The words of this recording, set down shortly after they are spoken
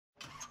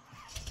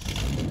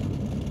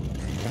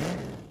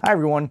Hi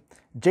everyone,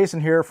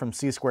 Jason here from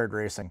C Squared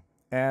Racing,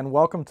 and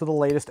welcome to the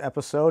latest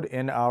episode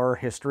in our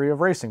History of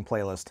Racing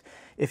playlist.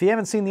 If you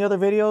haven't seen the other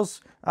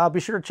videos,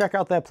 be sure to check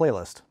out that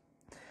playlist.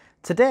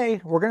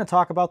 Today, we're going to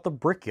talk about the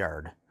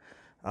Brickyard,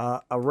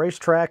 a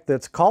racetrack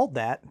that's called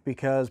that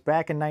because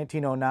back in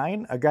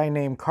 1909, a guy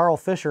named Carl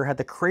Fisher had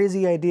the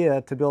crazy idea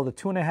to build a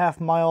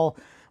 2.5-mile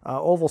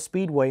oval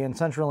speedway in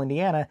central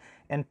Indiana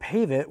and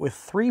pave it with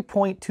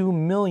 3.2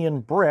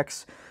 million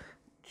bricks,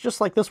 just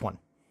like this one.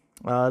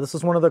 This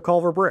is one of the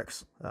Culver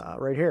bricks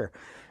right here.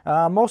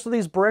 Most of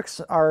these bricks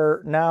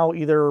are now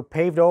either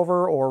paved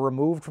over or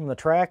removed from the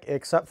track,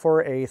 except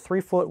for a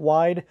 3-foot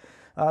wide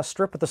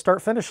strip at the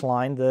start-finish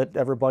line that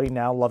everybody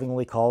now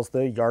lovingly calls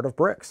the Yard of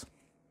Bricks.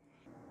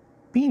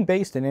 Being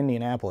based in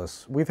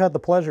Indianapolis, we've had the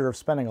pleasure of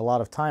spending a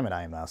lot of time at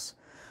IMS.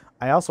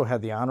 I also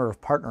had the honor of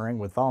partnering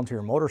with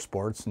Volunteer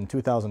Motorsports in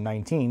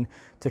 2019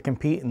 to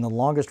compete in the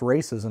longest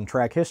races in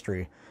track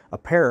history, a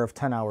pair of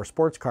 10-hour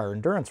sports car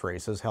endurance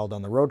races held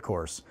on the road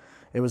course.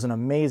 It was an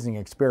amazing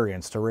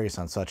experience to race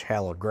on such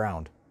hallowed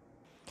ground.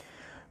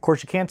 Of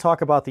course, you can't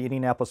talk about the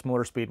Indianapolis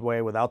Motor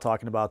Speedway without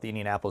talking about the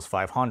Indianapolis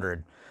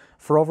 500.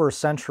 For over a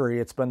century,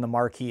 it's been the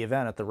marquee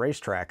event at the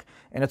racetrack,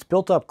 and it's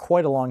built up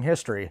quite a long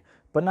history,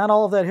 but not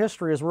all of that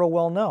history is real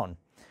well known.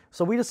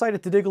 So we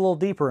decided to dig a little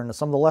deeper into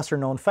some of the lesser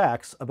known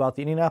facts about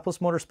the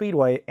Indianapolis Motor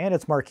Speedway and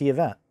its marquee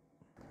event.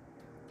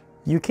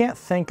 You can't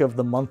think of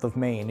the month of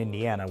May in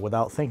Indiana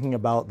without thinking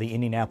about the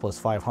Indianapolis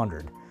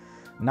 500.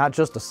 Not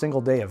just a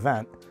single day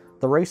event,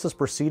 the race is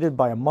preceded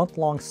by a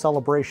month-long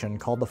celebration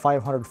called the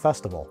 500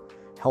 Festival.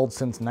 Held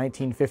since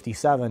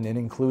 1957, it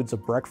includes a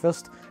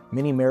breakfast,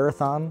 mini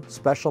marathon,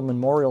 special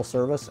memorial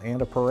service,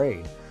 and a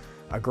parade.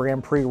 A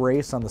Grand Prix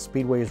race on the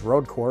Speedway's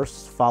road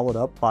course, followed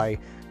up by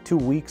 2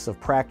 weeks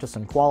of practice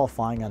and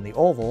qualifying on the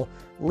oval,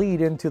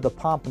 lead into the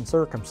pomp and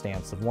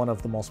circumstance of one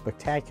of the most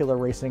spectacular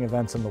racing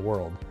events in the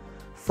world.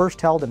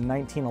 First held in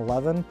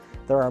 1911,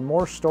 there are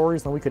more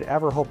stories than we could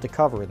ever hope to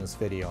cover in this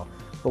video,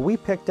 but we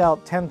picked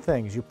out 10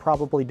 things you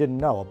probably didn't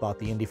know about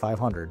the Indy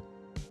 500.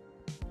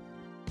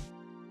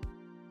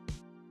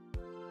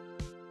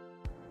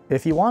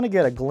 If you want to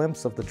get a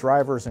glimpse of the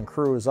drivers and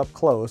crews up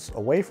close,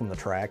 away from the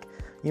track,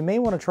 you may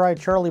want to try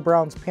Charlie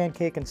Brown's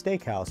Pancake and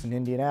Steakhouse in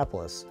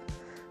Indianapolis.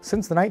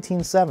 Since the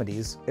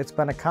 1970s, it's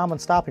been a common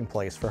stopping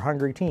place for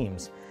hungry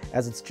teams,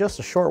 as it's just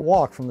a short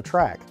walk from the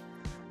track.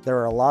 There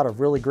are a lot of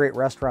really great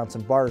restaurants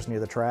and bars near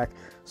the track,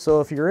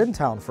 so if you're in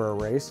town for a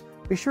race,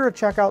 be sure to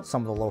check out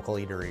some of the local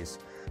eateries.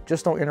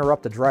 Just don't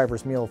interrupt the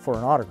driver's meal for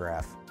an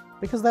autograph,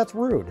 because that's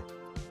rude.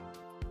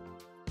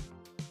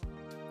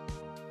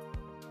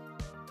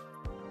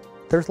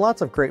 There's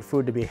lots of great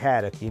food to be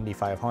had at the Indy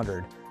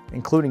 500,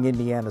 including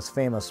Indiana's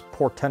famous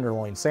pork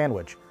tenderloin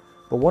sandwich,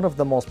 but one of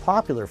the most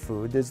popular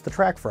food is the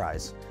track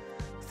fries.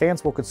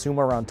 Fans will consume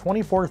around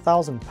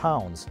 24,000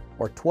 pounds,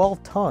 or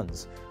 12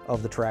 tons,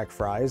 of the track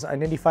fries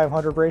on Indy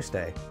 500 race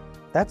day.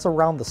 That's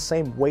around the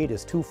same weight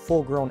as 2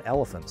 full-grown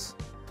elephants.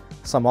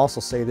 Some also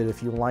say that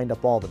if you lined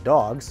up all the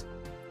dogs,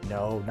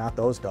 no, not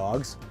those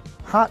dogs,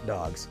 hot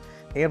dogs,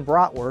 and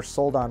bratwurst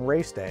sold on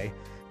race day,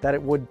 that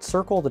it would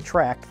circle the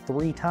track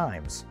 3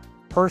 times.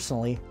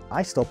 Personally,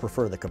 I still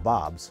prefer the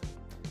kebabs.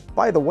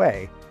 By the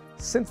way,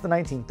 since the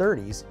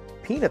 1930s,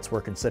 peanuts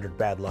were considered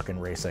bad luck in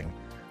racing.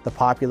 The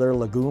popular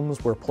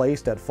legumes were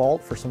placed at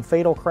fault for some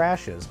fatal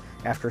crashes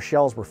after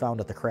shells were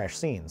found at the crash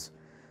scenes.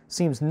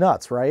 Seems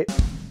nuts, right?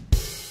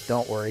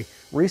 Don't worry,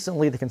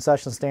 recently the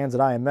concession stands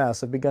at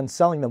IMS have begun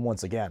selling them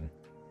once again.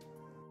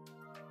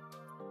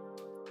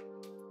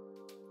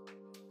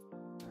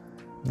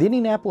 The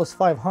Indianapolis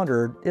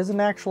 500 isn't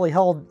actually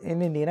held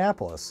in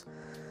Indianapolis.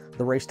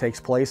 The race takes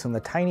place in the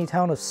tiny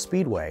town of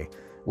Speedway,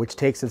 which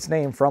takes its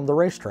name from the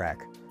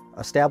racetrack.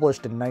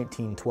 Established in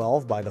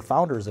 1912 by the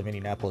founders of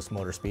Indianapolis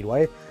Motor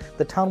Speedway,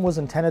 the town was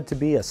intended to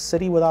be a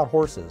city without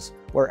horses,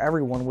 where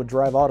everyone would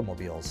drive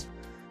automobiles.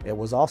 It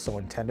was also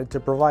intended to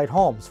provide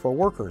homes for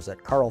workers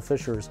at Carl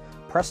Fisher's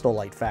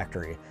Prestolite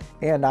factory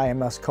and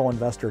IMS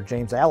co-investor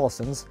James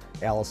Allison's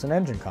Allison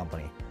Engine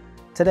Company.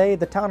 Today,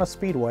 the town of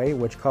Speedway,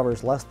 which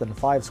covers less than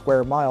 5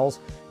 square miles,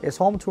 is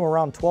home to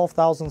around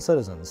 12,000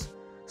 citizens.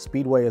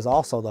 Speedway is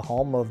also the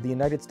home of the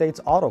United States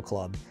Auto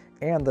Club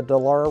and the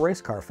Dallara Race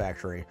Car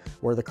Factory,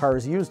 where the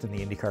cars used in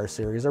the IndyCar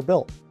series are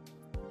built.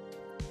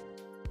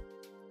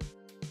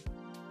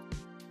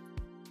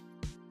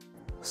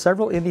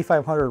 Several Indy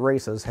 500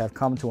 races have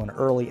come to an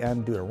early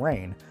end due to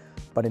rain,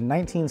 but in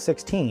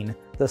 1916,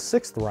 the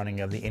 6th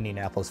running of the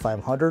Indianapolis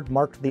 500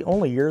 marked the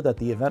only year that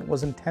the event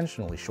was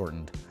intentionally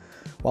shortened.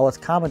 While it's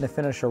common to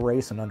finish a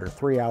race in under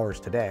 3 hours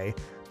today,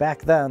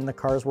 back then the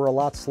cars were a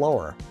lot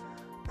slower.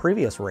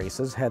 Previous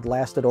races had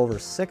lasted over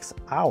 6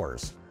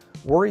 hours.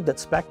 Worried that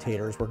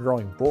spectators were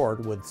growing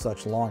bored with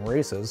such long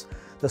races,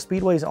 the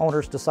Speedway's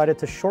owners decided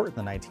to shorten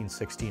the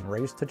 1916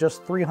 race to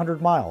just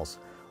 300 miles,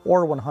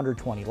 or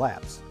 120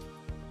 laps.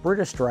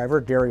 British driver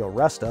Dario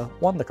Resta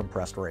won the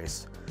compressed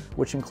race,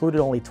 which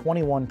included only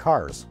 21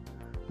 cars.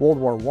 World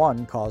War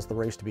I caused the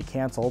race to be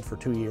canceled for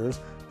 2 years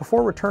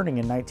before returning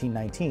in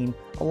 1919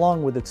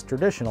 along with its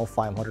traditional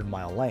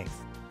 500-mile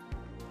length.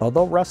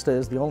 Although Resta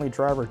is the only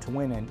driver to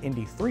win an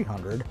Indy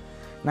 300,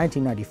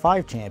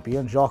 1995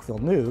 champion Jacques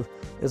Villeneuve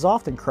is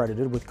often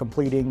credited with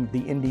completing the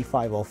Indy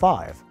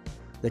 505.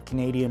 The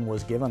Canadian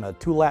was given a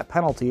 2-lap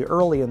penalty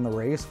early in the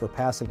race for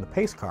passing the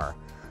pace car,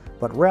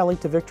 but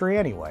rallied to victory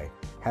anyway,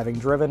 having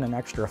driven an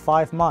extra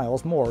 5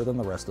 miles more than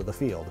the rest of the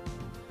field.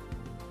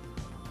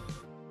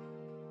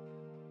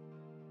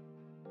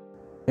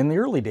 In the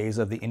early days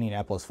of the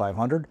Indianapolis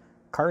 500,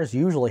 cars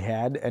usually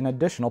had an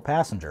additional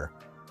passenger,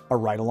 a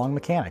ride-along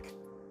mechanic.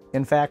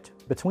 In fact,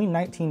 between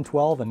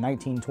 1912 and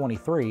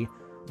 1923,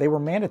 they were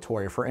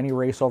mandatory for any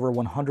race over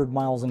 100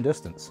 miles in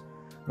distance.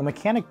 The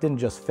mechanic didn't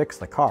just fix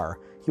the car,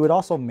 he would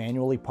also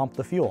manually pump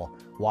the fuel,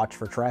 watch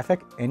for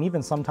traffic, and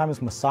even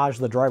sometimes massage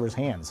the driver's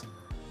hands.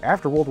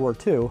 After World War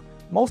II,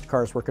 most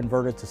cars were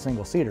converted to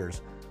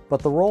single-seaters,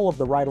 but the role of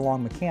the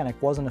ride-along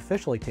mechanic wasn't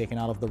officially taken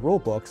out of the rule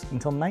books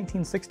until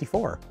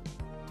 1964.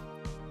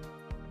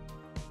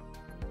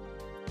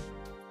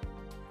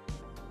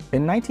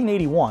 In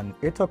 1981,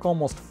 it took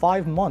almost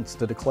 5 months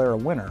to declare a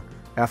winner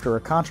after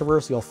a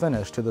controversial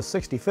finish to the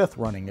 65th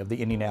running of the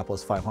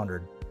Indianapolis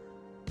 500.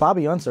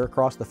 Bobby Unser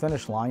crossed the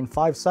finish line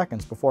 5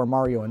 seconds before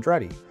Mario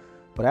Andretti,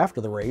 but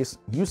after the race,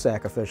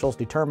 USAC officials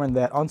determined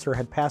that Unser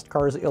had passed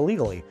cars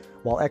illegally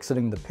while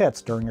exiting the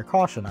pits during a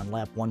caution on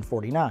lap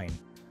 149.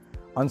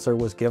 Unser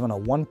was given a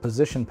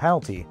 1-position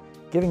penalty,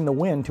 giving the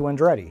win to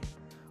Andretti.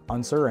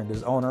 Unser and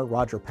his owner,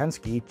 Roger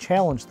Penske,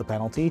 challenged the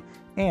penalty,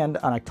 and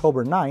on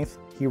October 9th,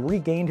 he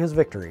regained his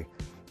victory.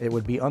 It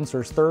would be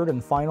Unser's 3rd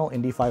and final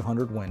Indy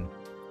 500 win.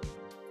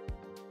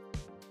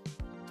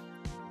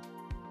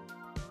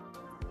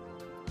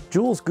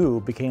 Jules Gu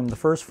became the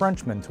first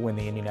Frenchman to win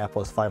the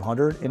Indianapolis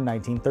 500 in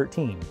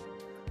 1913.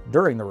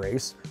 During the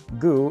race,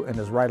 Gu and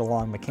his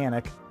ride-along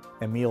mechanic,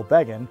 Emile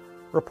Began,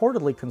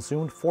 reportedly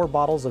consumed 4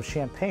 bottles of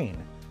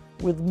champagne,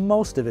 with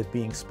most of it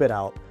being spit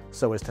out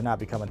so as to not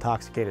become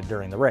intoxicated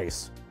during the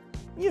race.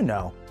 You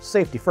know,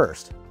 safety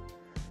first.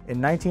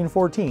 In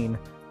 1914,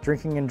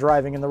 drinking and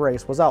driving in the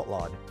race was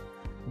outlawed.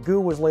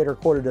 Gu was later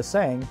quoted as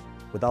saying,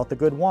 "Without the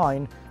good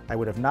wine, I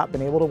would have not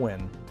been able to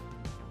win."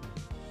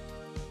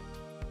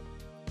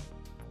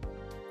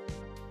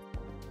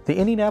 The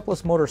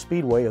Indianapolis Motor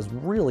Speedway is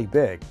really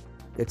big.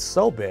 It's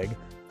so big,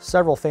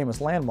 several famous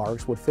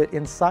landmarks would fit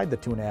inside the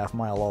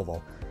 2.5-mile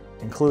oval,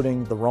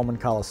 including the Roman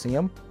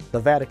Colosseum, the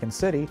Vatican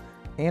City,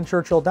 and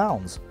Churchill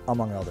Downs,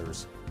 among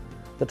others.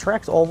 The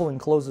track's oval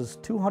encloses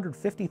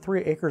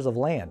 253 acres of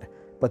land,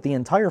 but the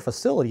entire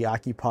facility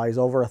occupies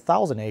over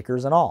 1,000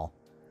 acres in all.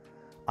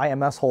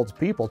 IMS holds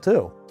people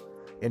too.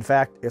 In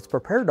fact, it's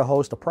prepared to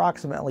host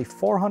approximately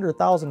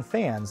 400,000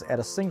 fans at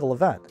a single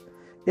event,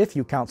 if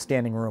you count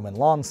standing room and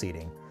lawn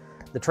seating.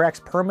 The track's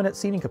permanent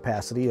seating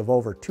capacity of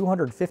over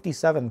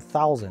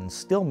 257,000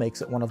 still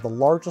makes it one of the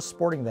largest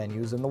sporting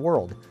venues in the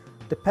world,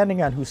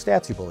 depending on whose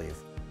stats you believe.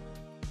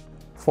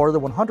 For the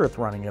 100th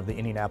running of the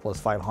Indianapolis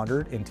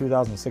 500 in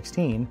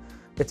 2016,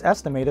 it's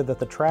estimated that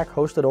the track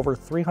hosted over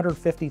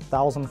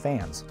 350,000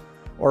 fans,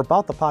 or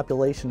about the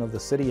population of the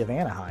city of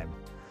Anaheim.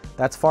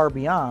 That's far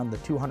beyond the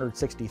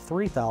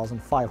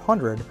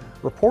 263,500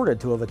 reported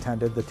to have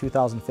attended the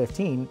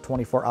 2015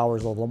 24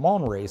 Hours of Le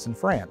Mans race in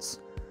France.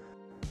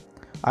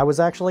 I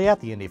was actually at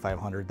the Indy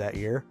 500 that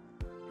year.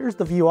 Here's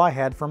the view I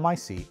had from my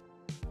seat.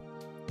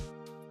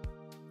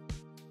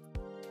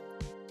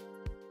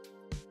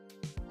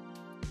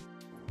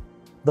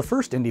 The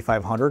first Indy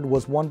 500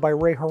 was won by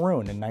Ray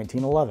Harroun in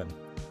 1911.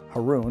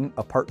 Harroun,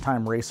 a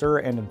part-time racer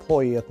and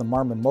employee at the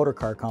Marmon Motor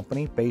Car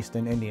Company based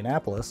in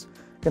Indianapolis,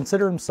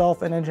 considered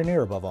himself an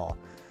engineer above all,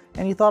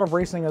 and he thought of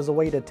racing as a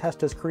way to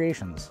test his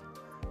creations.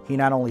 He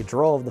not only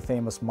drove the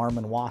famous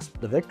Marmon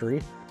Wasp to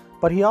victory,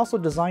 but he also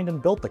designed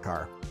and built the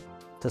car.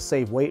 To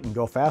save weight and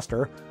go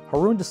faster,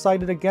 Harroun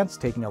decided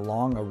against taking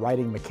along a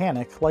riding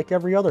mechanic like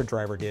every other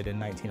driver did in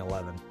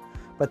 1911,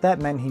 but that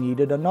meant he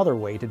needed another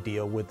way to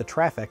deal with the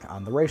traffic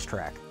on the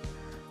racetrack.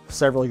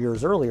 Several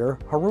years earlier,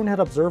 Harroun had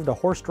observed a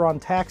horse-drawn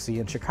taxi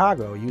in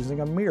Chicago using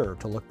a mirror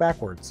to look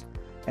backwards,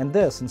 and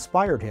this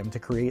inspired him to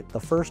create the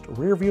first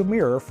rear-view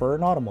mirror for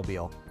an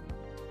automobile.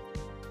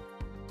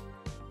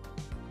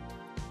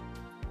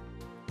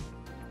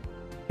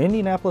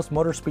 Indianapolis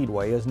Motor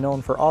Speedway is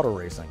known for auto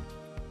racing,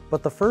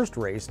 but the first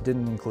race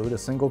didn't include a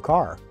single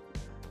car.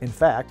 In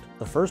fact,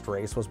 the first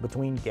race was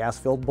between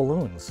gas-filled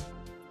balloons.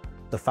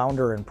 The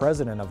founder and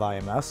president of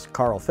IMS,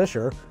 Carl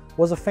Fisher,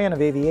 was a fan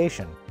of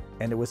aviation,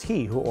 and it was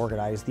he who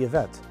organized the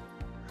event.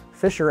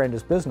 Fisher and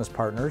his business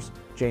partners,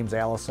 James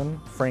Allison,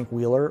 Frank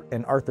Wheeler,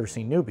 and Arthur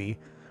C. Newby,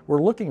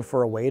 were looking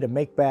for a way to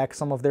make back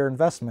some of their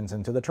investments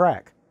into the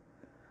track.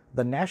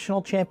 The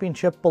National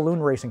Championship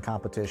Balloon Racing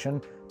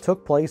Competition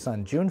took place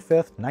on June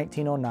 5,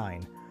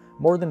 1909,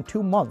 more than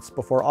 2 months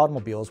before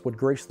automobiles would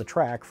grace the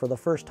track for the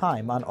first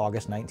time on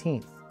August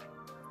 19th.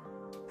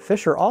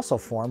 Fisher also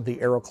formed the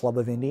Aero Club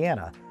of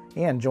Indiana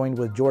and joined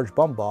with George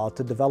Bumbaugh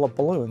to develop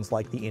balloons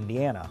like the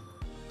Indiana.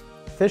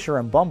 Fisher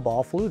and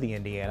Bumbaugh flew the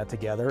Indiana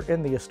together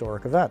in the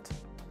historic event.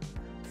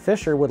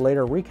 Fisher would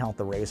later recount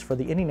the race for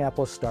the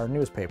Indianapolis Star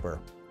newspaper.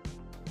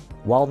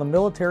 while the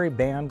military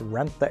band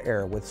rent the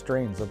air with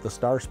strains of the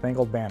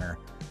Star-Spangled Banner,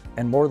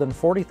 and more than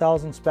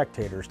 40,000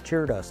 spectators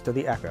cheered us to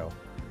the echo.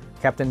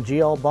 Captain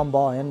G.L.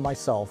 Bumbaugh and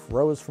myself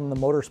rose from the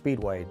Motor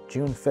Speedway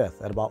June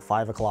 5th at about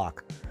 5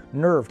 o'clock,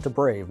 nerved to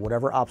brave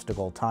whatever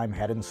obstacle time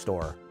had in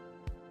store.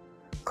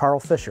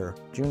 Carl Fisher,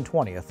 June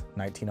 20th,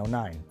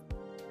 1909.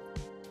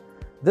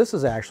 This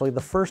is actually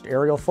the first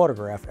aerial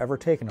photograph ever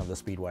taken of the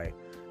Speedway.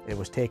 It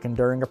was taken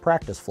during a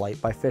practice flight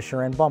by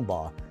Fisher and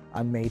Bumbaugh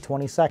on May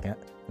 22nd,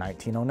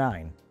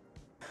 1909.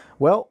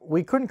 Well,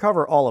 we couldn't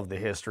cover all of the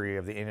history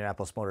of the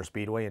Indianapolis Motor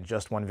Speedway in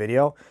just one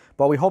video,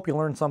 but we hope you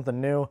learned something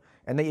new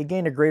and that you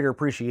gained a greater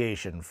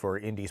appreciation for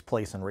Indy's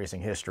place in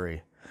racing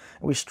history.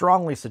 We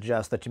strongly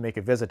suggest that you make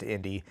a visit to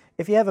Indy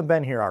if you haven't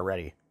been here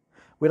already.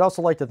 We'd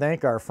also like to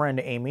thank our friend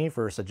Amy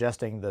for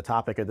suggesting the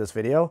topic of this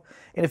video,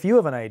 and if you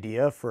have an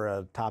idea for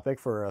a topic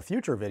for a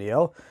future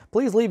video,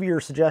 please leave your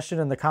suggestion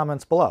in the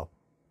comments below.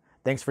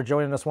 Thanks for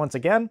joining us once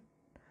again,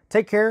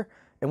 take care,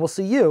 and we'll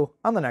see you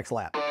on the next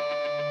lap.